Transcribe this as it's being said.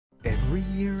Every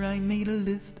year I made a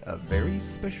list, a very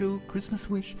special Christmas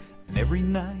wish, and every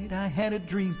night I had a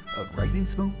dream of rising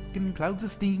smoke and clouds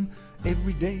of steam.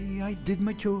 Every day I did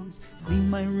my chores, cleaned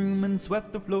my room and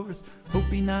swept the floors,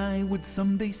 hoping I would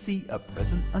someday see a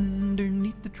present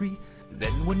underneath the tree.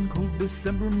 Then one cold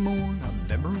December morn, a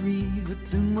memory that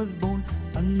soon was born.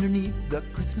 Underneath the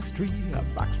Christmas tree, a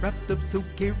box wrapped up so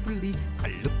carefully. I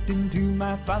looked into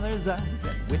my father's eyes,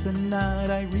 and with a nod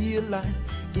I realized,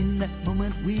 in that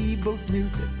moment we both knew,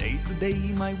 today's the day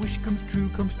my wish comes true,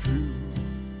 comes true.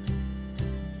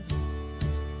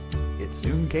 It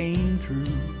soon came true.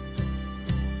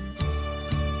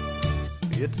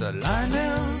 It's a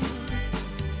Lionel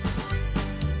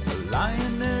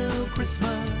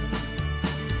Christmas.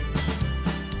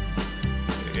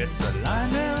 It's a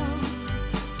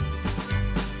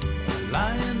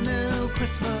Lionel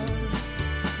Christmas.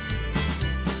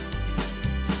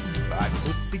 I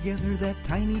put together that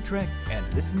tiny track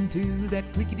and listened to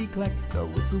that clickety-clack. The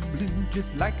whistle blew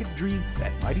just like a dream,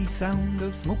 that mighty sound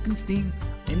of smoke and steam.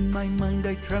 In my mind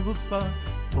I traveled far,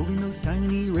 pulling those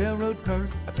tiny railroad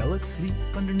cars. I fell asleep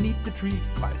underneath the tree,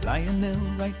 by Lionel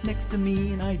right next to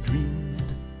me, and I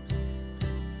dreamed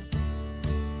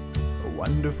a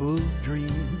wonderful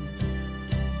dream.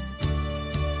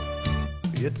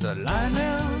 It's a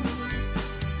Lionel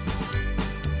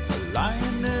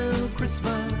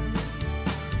Christmas.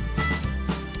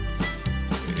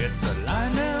 It's a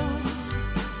Lionel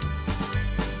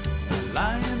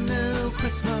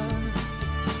Christmas.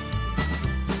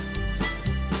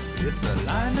 It's a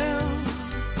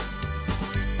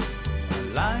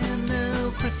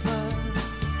Lionel Christmas.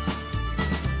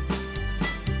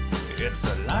 It's a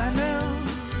Lionel